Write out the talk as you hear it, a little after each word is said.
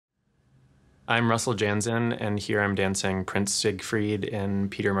I'm Russell Janzen, and here I'm dancing Prince Siegfried in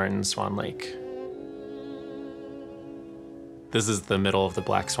Peter Martin's Swan Lake. This is the middle of the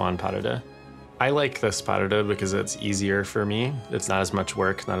Black Swan pas de deux. I like this pas de deux because it's easier for me. It's not as much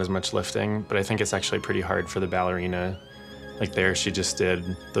work, not as much lifting, but I think it's actually pretty hard for the ballerina. Like there, she just did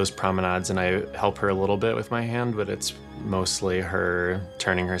those promenades and I help her a little bit with my hand, but it's mostly her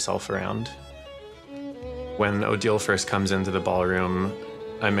turning herself around. When Odile first comes into the ballroom,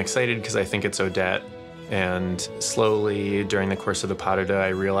 I'm excited because I think it's Odette, and slowly during the course of the pas de deux, I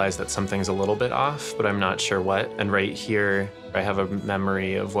realize that something's a little bit off, but I'm not sure what. And right here, I have a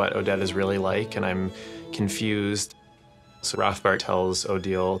memory of what Odette is really like, and I'm confused. So Rothbart tells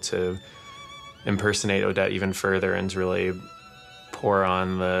Odile to impersonate Odette even further and to really pour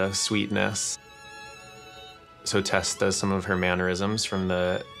on the sweetness. So Tess does some of her mannerisms from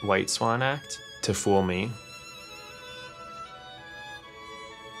the White Swan act to fool me.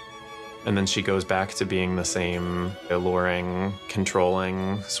 And then she goes back to being the same alluring,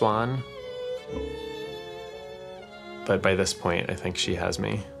 controlling swan. But by this point, I think she has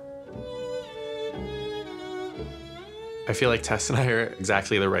me. I feel like Tess and I are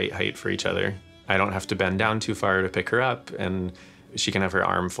exactly the right height for each other. I don't have to bend down too far to pick her up, and she can have her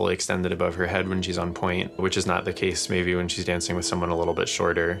arm fully extended above her head when she's on point, which is not the case maybe when she's dancing with someone a little bit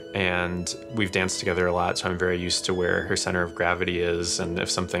shorter. And we've danced together a lot, so I'm very used to where her center of gravity is, and if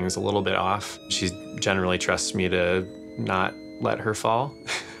something's a little bit off, she generally trusts me to not let her fall.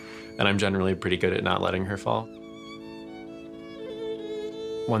 And I'm generally pretty good at not letting her fall.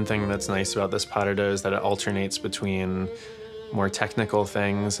 One thing that's nice about this pas de deux is that it alternates between more technical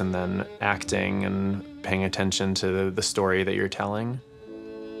things and then acting and paying attention to the story that you're telling.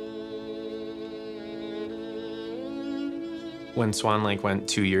 When Swan Lake went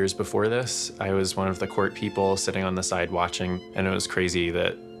 2 years before this, I was one of the court people sitting on the side watching, and it was crazy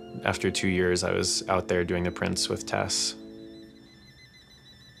that after 2 years I was out there doing the Prince with Tess.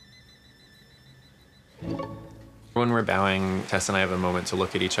 When we're bowing, Tess and I have a moment to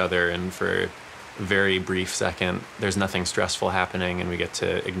look at each other, and for a very brief second, there's nothing stressful happening, and we get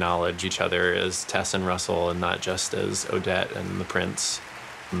to acknowledge each other as Tess and Russell and not just as Odette and the Prince,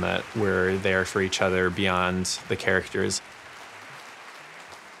 and that we're there for each other beyond the characters.